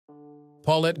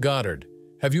Paulette Goddard.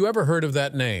 Have you ever heard of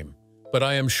that name? But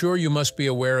I am sure you must be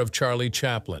aware of Charlie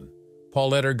Chaplin.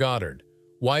 Pauletter Goddard,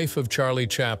 wife of Charlie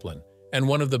Chaplin, and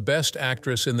one of the best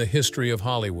actresses in the history of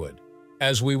Hollywood.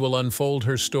 As we will unfold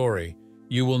her story,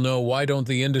 you will know why don't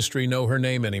the industry know her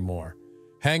name anymore.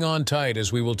 Hang on tight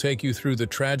as we will take you through the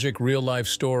tragic real-life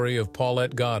story of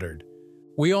Paulette Goddard.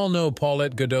 We all know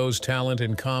Paulette Goddard's talent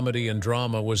in comedy and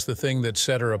drama was the thing that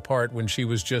set her apart when she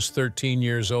was just 13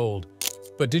 years old.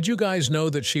 But did you guys know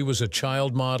that she was a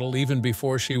child model even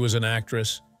before she was an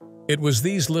actress? It was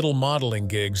these little modeling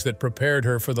gigs that prepared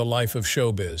her for the life of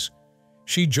showbiz.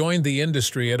 She joined the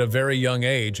industry at a very young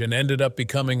age and ended up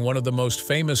becoming one of the most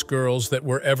famous girls that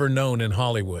were ever known in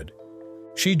Hollywood.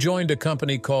 She joined a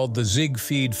company called the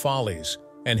Ziegfeld Follies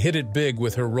and hit it big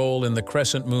with her role in the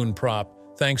Crescent Moon prop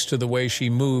thanks to the way she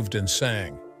moved and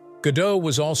sang. Goddard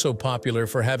was also popular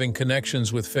for having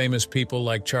connections with famous people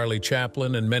like Charlie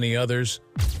Chaplin and many others,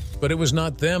 but it was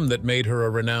not them that made her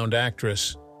a renowned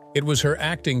actress. It was her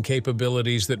acting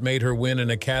capabilities that made her win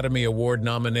an Academy Award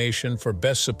nomination for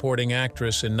Best Supporting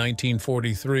Actress in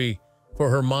 1943 for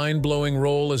her mind-blowing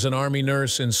role as an army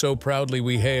nurse in So Proudly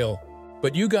We Hail.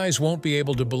 But you guys won't be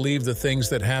able to believe the things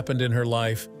that happened in her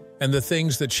life and the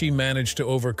things that she managed to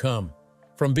overcome.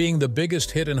 From being the biggest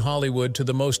hit in Hollywood to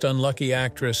the most unlucky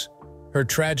actress, her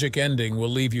tragic ending will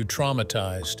leave you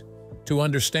traumatized. To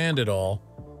understand it all,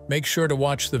 make sure to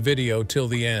watch the video till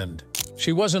the end.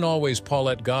 She wasn't always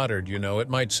Paulette Goddard, you know. It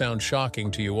might sound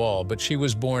shocking to you all, but she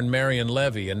was born Marion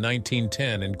Levy in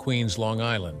 1910 in Queens, Long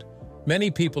Island. Many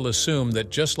people assume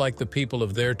that just like the people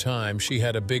of their time, she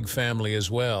had a big family as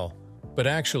well. But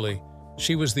actually,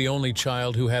 she was the only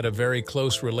child who had a very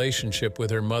close relationship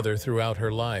with her mother throughout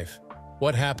her life.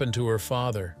 What happened to her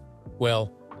father?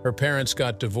 Well, her parents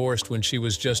got divorced when she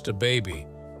was just a baby,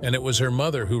 and it was her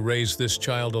mother who raised this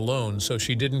child alone, so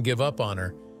she didn't give up on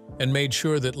her and made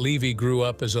sure that Levy grew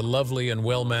up as a lovely and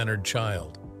well-mannered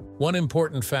child. One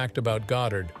important fact about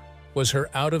Goddard was her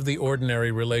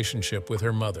out-of-the-ordinary relationship with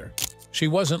her mother. She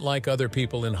wasn't like other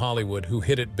people in Hollywood who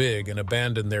hit it big and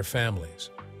abandoned their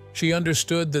families. She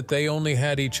understood that they only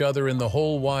had each other in the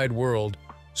whole wide world,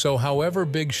 so however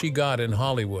big she got in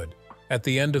Hollywood, at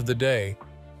the end of the day,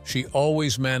 she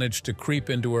always managed to creep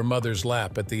into her mother's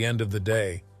lap at the end of the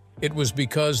day. It was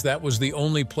because that was the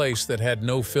only place that had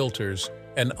no filters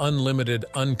and unlimited,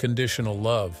 unconditional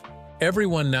love.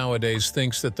 Everyone nowadays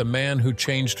thinks that the man who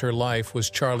changed her life was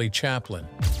Charlie Chaplin,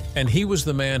 and he was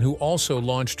the man who also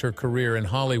launched her career in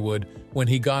Hollywood when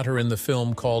he got her in the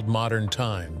film called Modern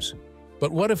Times.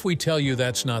 But what if we tell you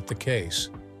that's not the case?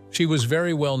 She was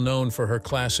very well known for her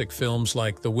classic films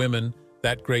like The Women,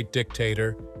 That Great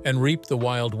Dictator, and Reap the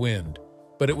Wild Wind,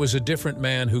 but it was a different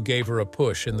man who gave her a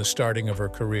push in the starting of her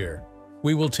career.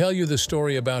 We will tell you the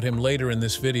story about him later in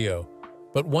this video,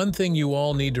 but one thing you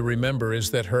all need to remember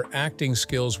is that her acting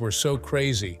skills were so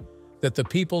crazy that the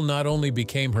people not only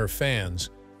became her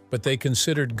fans, but they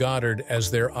considered Goddard as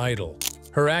their idol.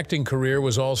 Her acting career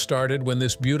was all started when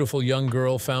this beautiful young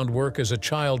girl found work as a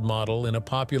child model in a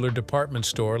popular department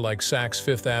store like Saks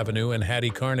Fifth Avenue and Hattie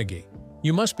Carnegie.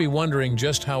 You must be wondering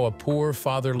just how a poor,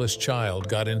 fatherless child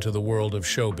got into the world of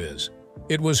showbiz.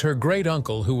 It was her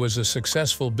great-uncle, who was a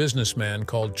successful businessman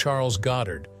called Charles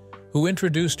Goddard, who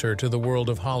introduced her to the world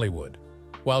of Hollywood.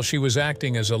 While she was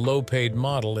acting as a low-paid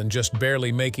model and just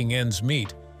barely making ends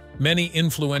meet, many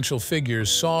influential figures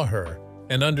saw her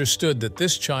and understood that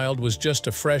this child was just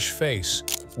a fresh face,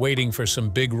 waiting for some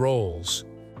big roles.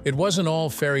 It wasn't all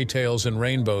fairy tales and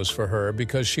rainbows for her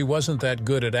because she wasn't that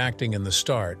good at acting in the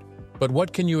start. But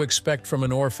what can you expect from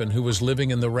an orphan who was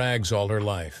living in the rags all her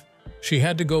life? She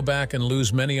had to go back and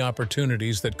lose many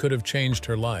opportunities that could have changed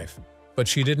her life. But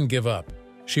she didn't give up.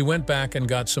 She went back and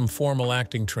got some formal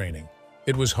acting training.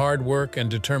 It was hard work and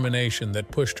determination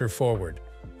that pushed her forward.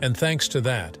 And thanks to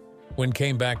that, when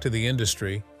came back to the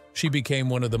industry, she became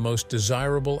one of the most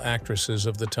desirable actresses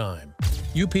of the time.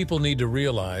 You people need to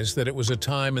realize that it was a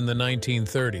time in the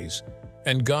 1930s,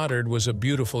 and Goddard was a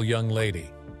beautiful young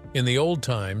lady. In the old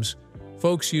times,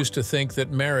 folks used to think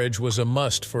that marriage was a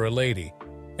must for a lady,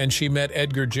 and she met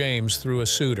Edgar James through a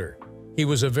suitor. He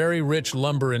was a very rich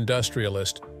lumber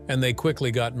industrialist, and they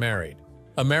quickly got married.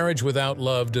 A marriage without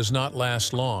love does not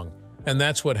last long, and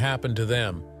that's what happened to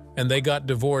them, and they got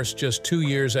divorced just 2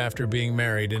 years after being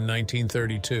married in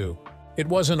 1932. It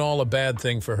wasn't all a bad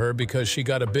thing for her because she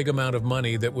got a big amount of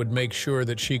money that would make sure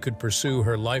that she could pursue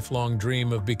her lifelong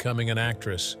dream of becoming an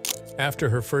actress. After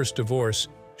her first divorce,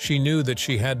 she knew that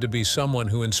she had to be someone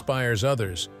who inspires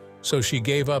others, so she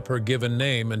gave up her given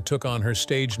name and took on her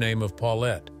stage name of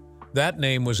Paulette. That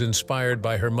name was inspired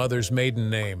by her mother's maiden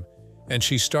name, and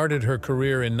she started her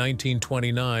career in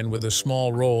 1929 with a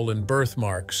small role in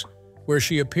Birthmarks, where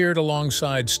she appeared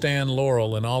alongside Stan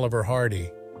Laurel and Oliver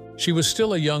Hardy. She was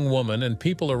still a young woman, and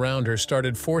people around her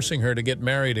started forcing her to get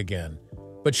married again,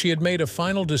 but she had made a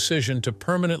final decision to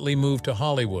permanently move to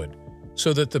Hollywood,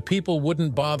 so that the people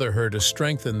wouldn't bother her. To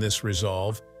strengthen this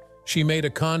resolve, she made a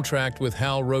contract with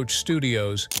Hal Roach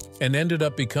Studios and ended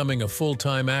up becoming a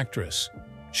full-time actress.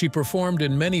 She performed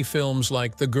in many films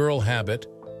like The Girl Habit,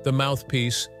 The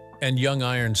Mouthpiece, and Young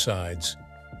Ironsides.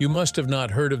 You must have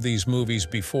not heard of these movies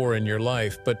before in your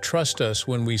life, but trust us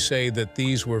when we say that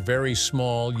these were very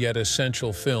small yet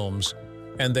essential films,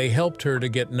 and they helped her to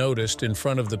get noticed in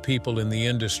front of the people in the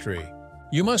industry.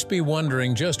 You must be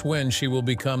wondering just when she will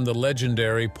become the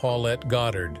legendary Paulette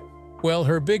Goddard. Well,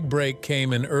 her big break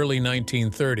came in early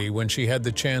 1930 when she had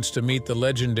the chance to meet the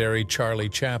legendary Charlie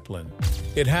Chaplin.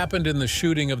 It happened in the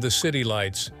shooting of The City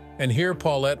Lights, and here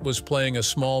Paulette was playing a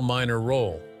small minor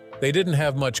role. They didn't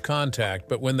have much contact,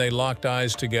 but when they locked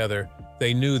eyes together,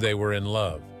 they knew they were in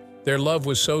love. Their love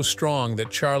was so strong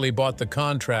that Charlie bought the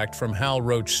contract from Hal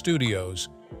Roach Studios,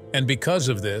 and because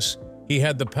of this, he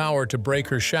had the power to break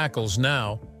her shackles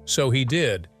now, so he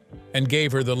did, and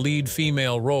gave her the lead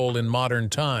female role in Modern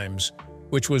Times,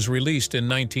 which was released in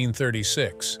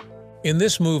 1936. In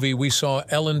this movie, we saw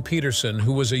Ellen Peterson,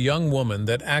 who was a young woman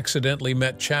that accidentally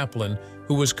met Chaplin,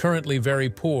 who was currently very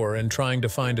poor and trying to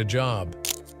find a job.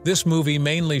 This movie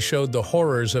mainly showed the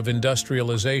horrors of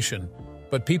industrialization,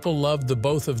 but people loved the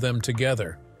both of them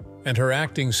together, and her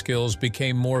acting skills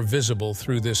became more visible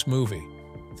through this movie.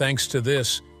 Thanks to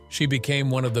this, she became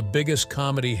one of the biggest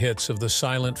comedy hits of the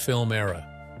silent film era.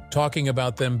 Talking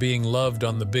about them being loved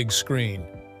on the big screen,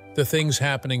 the things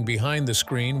happening behind the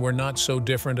screen were not so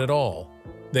different at all.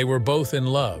 They were both in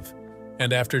love,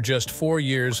 and after just 4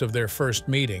 years of their first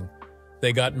meeting,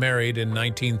 they got married in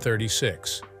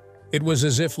 1936. It was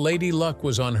as if Lady Luck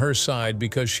was on her side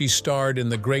because she starred in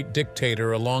The Great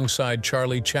Dictator alongside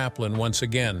Charlie Chaplin once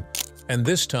again, and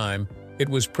this time, it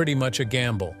was pretty much a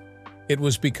gamble. It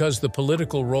was because the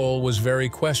political role was very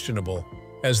questionable,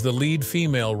 as the lead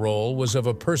female role was of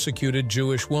a persecuted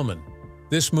Jewish woman.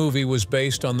 This movie was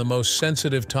based on the most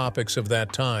sensitive topics of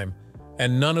that time,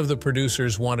 and none of the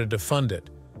producers wanted to fund it,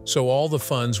 so all the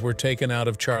funds were taken out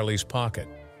of Charlie's pocket.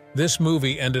 This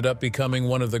movie ended up becoming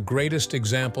one of the greatest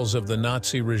examples of the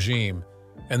Nazi regime,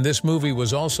 and this movie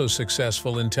was also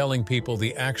successful in telling people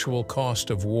the actual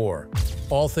cost of war.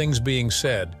 All things being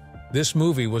said, this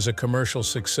movie was a commercial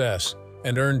success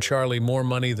and earned Charlie more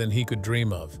money than he could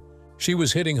dream of. She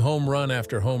was hitting home run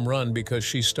after home run because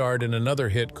she starred in another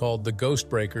hit called The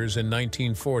Ghostbreakers in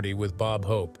 1940 with Bob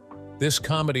Hope. This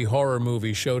comedy horror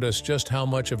movie showed us just how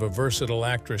much of a versatile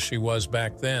actress she was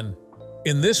back then.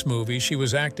 In this movie, she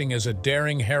was acting as a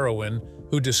daring heroine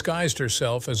who disguised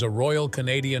herself as a Royal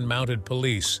Canadian Mounted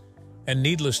Police, and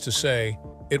needless to say,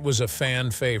 it was a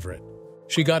fan favorite.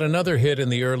 She got another hit in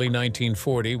the early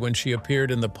 1940s when she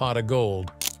appeared in The Pot of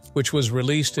Gold, which was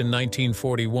released in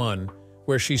 1941,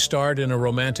 where she starred in a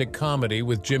romantic comedy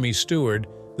with Jimmy Stewart.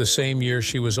 The same year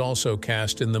she was also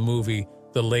cast in the movie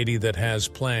The Lady That Has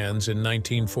Plans in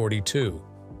 1942.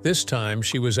 This time,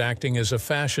 she was acting as a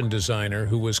fashion designer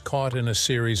who was caught in a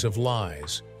series of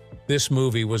lies. This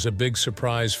movie was a big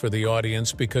surprise for the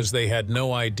audience because they had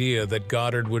no idea that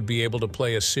Goddard would be able to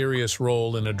play a serious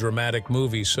role in a dramatic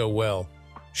movie so well.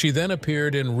 She then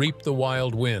appeared in Reap the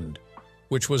Wild Wind,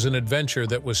 which was an adventure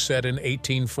that was set in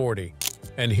 1840,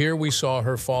 and here we saw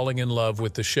her falling in love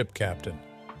with the ship captain.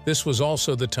 This was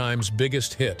also the time's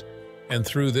biggest hit, and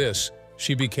through this,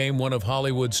 she became one of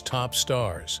Hollywood's top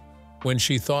stars. When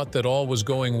she thought that all was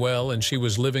going well and she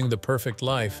was living the perfect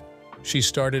life, she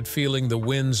started feeling the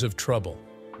winds of trouble.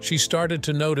 She started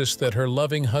to notice that her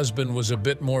loving husband was a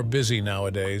bit more busy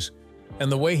nowadays,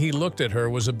 and the way he looked at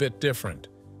her was a bit different.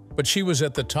 But she was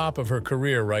at the top of her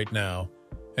career right now,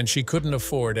 and she couldn't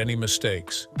afford any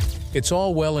mistakes. It's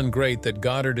all well and great that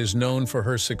Goddard is known for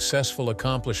her successful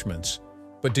accomplishments,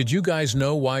 but did you guys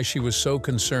know why she was so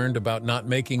concerned about not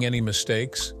making any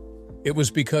mistakes? It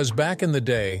was because back in the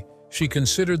day, she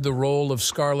considered the role of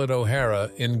Scarlett O'Hara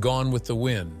in Gone with the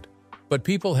Wind, but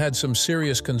people had some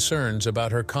serious concerns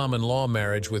about her common-law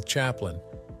marriage with Chaplin,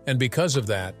 and because of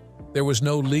that, there was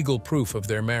no legal proof of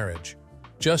their marriage.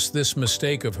 Just this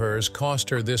mistake of hers cost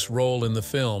her this role in the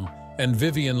film, and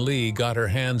Vivien Leigh got her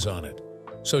hands on it.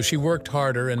 So she worked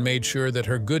harder and made sure that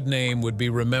her good name would be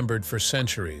remembered for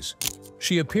centuries.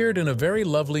 She appeared in a very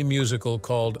lovely musical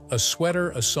called A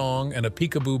Sweater, a Song, and a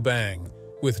Peekaboo Bang,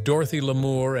 with Dorothy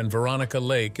Lamour and Veronica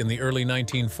Lake in the early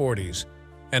 1940s,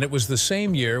 and it was the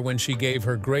same year when she gave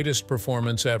her greatest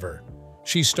performance ever.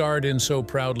 She starred in So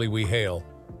Proudly We Hail,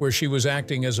 where she was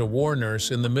acting as a war nurse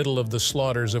in the middle of the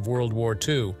slaughters of World War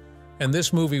II, and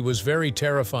this movie was very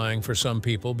terrifying for some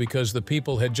people because the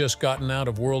people had just gotten out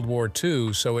of World War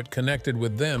II, so it connected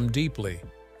with them deeply.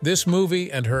 This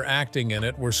movie and her acting in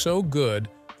it were so good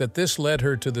that this led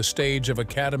her to the stage of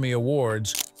Academy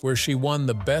Awards, where she won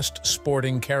the Best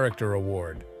Sporting Character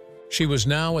Award. She was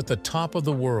now at the top of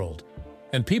the world,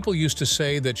 and people used to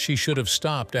say that she should have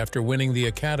stopped after winning the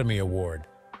Academy Award.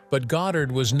 But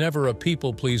Goddard was never a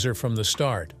people-pleaser from the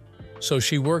start, so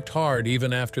she worked hard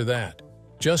even after that.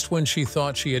 Just when she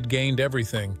thought she had gained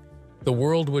everything, the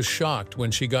world was shocked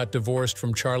when she got divorced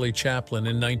from Charlie Chaplin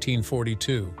in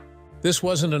 1942. This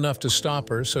wasn't enough to stop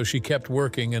her, so she kept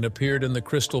working and appeared in The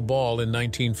Crystal Ball in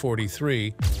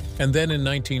 1943, and then in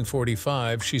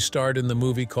 1945 she starred in the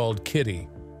movie called Kitty.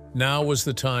 Now was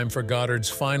the time for Goddard's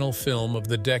final film of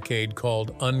the decade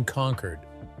called Unconquered,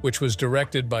 which was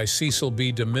directed by Cecil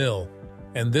B. DeMille,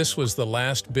 and this was the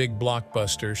last big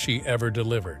blockbuster she ever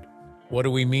delivered. What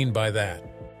do we mean by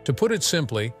that? To put it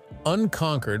simply,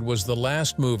 Unconquered was the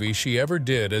last movie she ever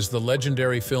did as the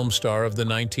legendary film star of the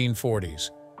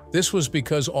 1940s. This was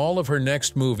because all of her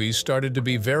next movies started to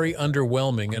be very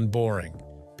underwhelming and boring.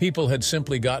 People had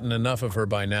simply gotten enough of her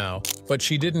by now, but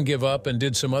she didn't give up and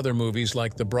did some other movies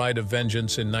like The Bride of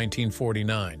Vengeance in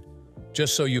 1949.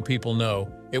 Just so you people know,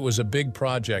 it was a big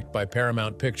project by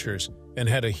Paramount Pictures and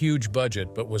had a huge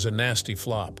budget but was a nasty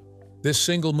flop. This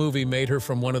single movie made her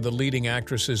from one of the leading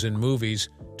actresses in movies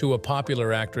to a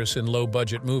popular actress in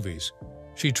low-budget movies.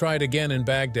 She tried again in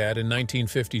Baghdad in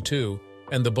 1952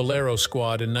 and The Bolero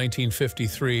Squad in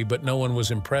 1953, but no one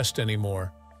was impressed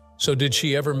anymore. So did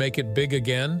she ever make it big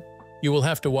again? You will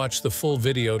have to watch the full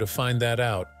video to find that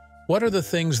out. What are the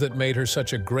things that made her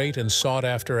such a great and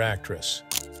sought-after actress?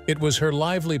 It was her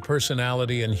lively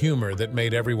personality and humor that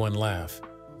made everyone laugh.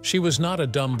 She was not a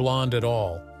dumb blonde at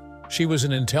all. She was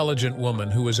an intelligent woman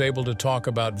who was able to talk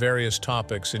about various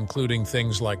topics, including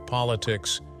things like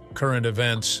politics, current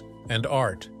events, and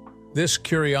art. This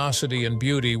curiosity and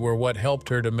beauty were what helped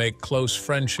her to make close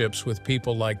friendships with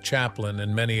people like Chaplin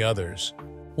and many others.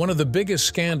 One of the biggest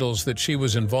scandals that she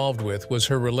was involved with was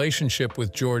her relationship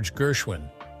with George Gershwin.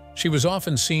 She was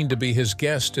often seen to be his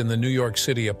guest in the New York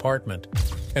City apartment,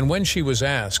 and when she was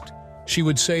asked, she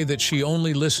would say that she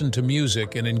only listened to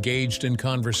music and engaged in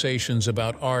conversations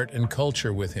about art and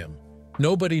culture with him.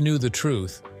 Nobody knew the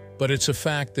truth, but it's a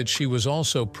fact that she was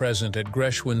also present at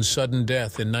Gershwin's sudden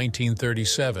death in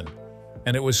 1937,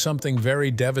 and it was something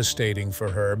very devastating for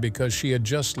her because she had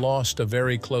just lost a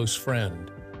very close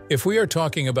friend. If we are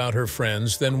talking about her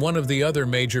friends, then one of the other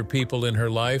major people in her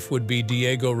life would be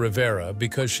Diego Rivera,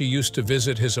 because she used to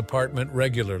visit his apartment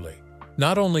regularly.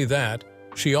 Not only that,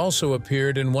 she also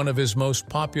appeared in one of his most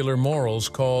popular murals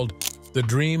called The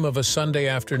Dream of a Sunday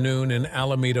Afternoon in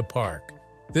Alameda Park.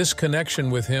 This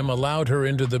connection with him allowed her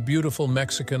into the beautiful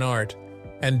Mexican art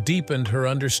and deepened her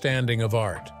understanding of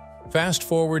art. Fast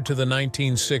forward to the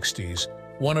 1960s,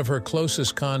 one of her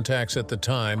closest contacts at the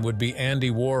time would be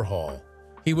Andy Warhol.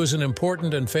 He was an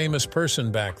important and famous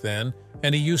person back then,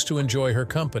 and he used to enjoy her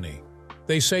company.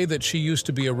 They say that she used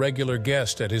to be a regular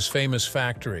guest at his famous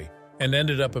factory and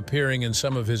ended up appearing in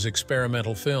some of his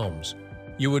experimental films.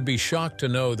 You would be shocked to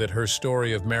know that her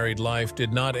story of married life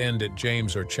did not end at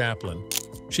James or Chaplin.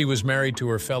 She was married to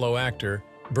her fellow actor,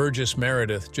 Burgess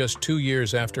Meredith, just 2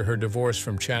 years after her divorce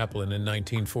from Chaplin in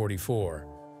 1944.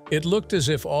 It looked as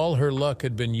if all her luck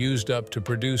had been used up to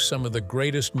produce some of the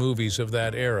greatest movies of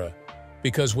that era,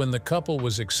 because when the couple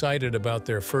was excited about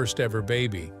their first ever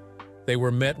baby, they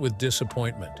were met with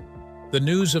disappointment. The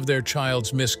news of their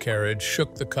child's miscarriage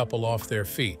shook the couple off their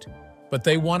feet, but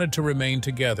they wanted to remain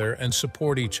together and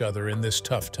support each other in this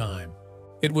tough time.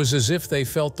 It was as if they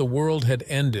felt the world had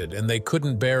ended and they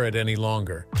couldn't bear it any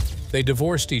longer. They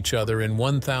divorced each other in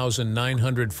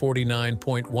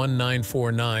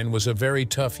 1949.1949 was a very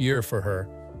tough year for her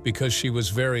because she was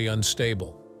very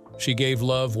unstable. She gave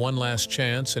love one last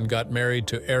chance and got married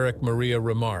to Eric Maria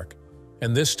Remarque,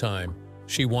 and this time,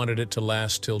 she wanted it to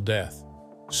last till death.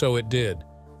 So it did.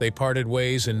 They parted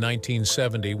ways in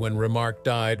 1970 when Remarque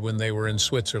died when they were in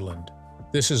Switzerland.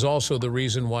 This is also the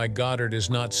reason why Goddard is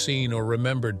not seen or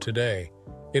remembered today.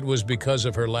 It was because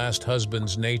of her last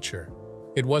husband's nature.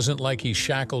 It wasn't like he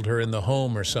shackled her in the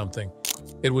home or something.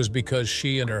 It was because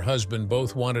she and her husband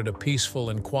both wanted a peaceful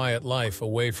and quiet life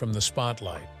away from the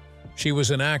spotlight. She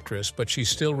was an actress, but she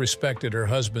still respected her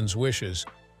husband's wishes.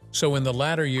 So in the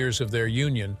latter years of their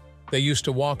union, they used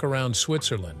to walk around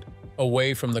Switzerland,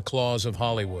 away from the claws of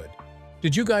Hollywood.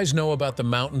 Did you guys know about the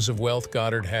mountains of wealth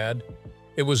Goddard had?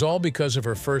 It was all because of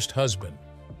her first husband,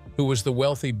 who was the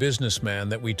wealthy businessman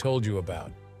that we told you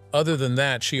about. Other than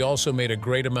that, she also made a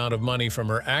great amount of money from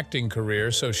her acting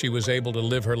career, so she was able to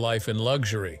live her life in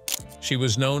luxury. She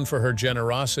was known for her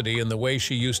generosity, and the way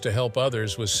she used to help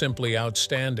others was simply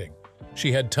outstanding.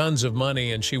 She had tons of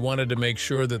money, and she wanted to make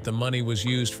sure that the money was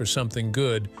used for something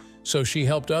good, so she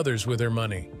helped others with her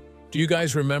money. Do you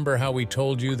guys remember how we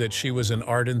told you that she was an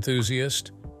art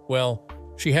enthusiast? Well,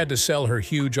 she had to sell her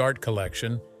huge art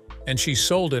collection, and she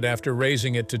sold it after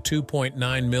raising it to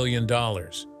 $2.9 million.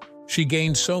 She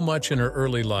gained so much in her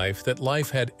early life that life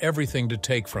had everything to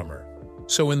take from her.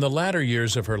 So in the latter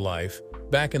years of her life,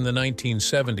 back in the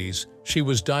 1970s, she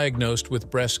was diagnosed with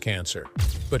breast cancer.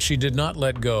 But she did not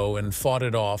let go and fought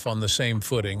it off on the same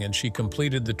footing, and she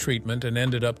completed the treatment and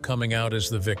ended up coming out as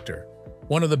the victor.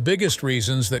 One of the biggest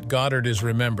reasons that Goddard is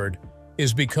remembered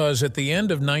is because at the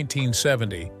end of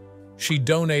 1970, she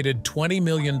donated $20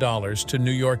 million to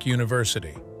New York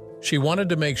University. She wanted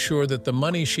to make sure that the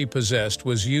money she possessed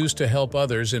was used to help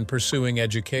others in pursuing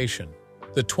education.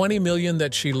 The $20 million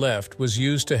that she left was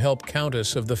used to help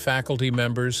countless of the faculty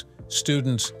members,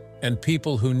 students, and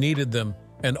people who needed them,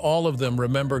 and all of them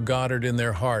remember Goddard in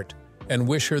their heart and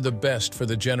wish her the best for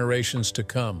the generations to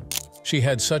come. She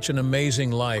had such an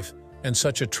amazing life and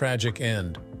such a tragic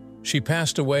end. She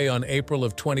passed away on April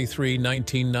 23,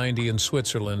 1990 in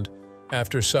Switzerland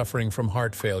after suffering from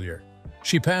heart failure.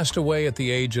 She passed away at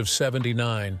the age of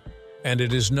 79, and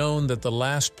it is known that the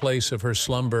last place of her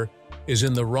slumber is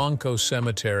in the Ronco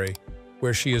Cemetery,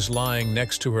 where she is lying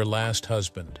next to her last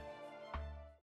husband.